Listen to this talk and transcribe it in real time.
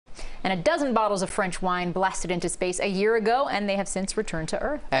and a dozen bottles of French wine blasted into space a year ago, and they have since returned to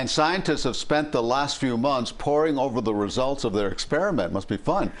Earth. And scientists have spent the last few months poring over the results of their experiment. Must be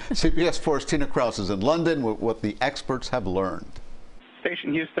fun. CBS 4's Tina Kraus is in London with what the experts have learned.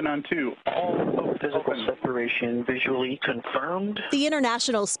 Station Houston on 2. All physical separation visually confirmed. The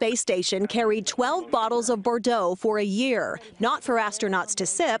International Space Station carried 12 bottles of Bordeaux for a year, not for astronauts to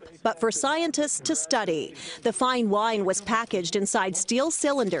sip, but for scientists to study. The fine wine was packaged inside steel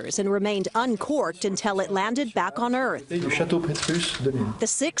cylinders and remained uncorked until it landed back on Earth. The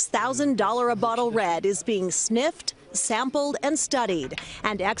 $6,000 a bottle red is being sniffed, sampled and studied,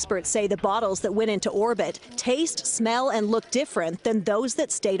 and experts say the bottles that went into orbit taste, smell and look different than those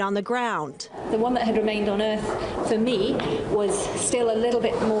that stayed on the ground. The one that had remained on Earth for me was still a little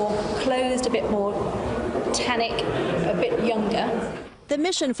bit more closed, a bit more tannic, a bit younger. The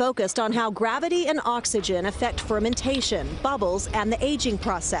mission focused on how gravity and oxygen affect fermentation, bubbles, and the aging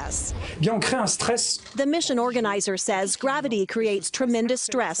process. The mission organizer says gravity creates tremendous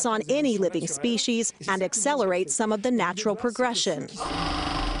stress on any living species and accelerates some of the natural progression.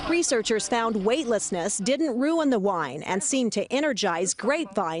 Researchers found weightlessness didn't ruin the wine and seemed to energize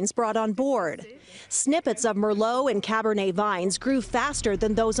grapevines brought on board. Snippets of Merlot and Cabernet vines grew faster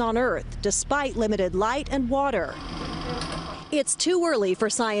than those on Earth, despite limited light and water. It's too early for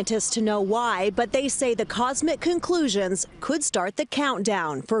scientists to know why, but they say the cosmic conclusions could start the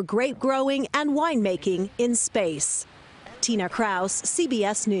countdown for grape growing and winemaking in space. Tina Kraus,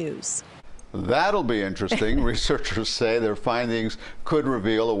 CBS News. That'll be interesting. Researchers say their findings could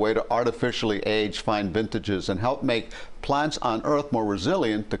reveal a way to artificially age fine vintages and help make plants on Earth more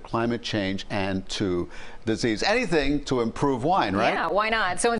resilient to climate change and to disease. Anything to improve wine, right? Yeah, why not? So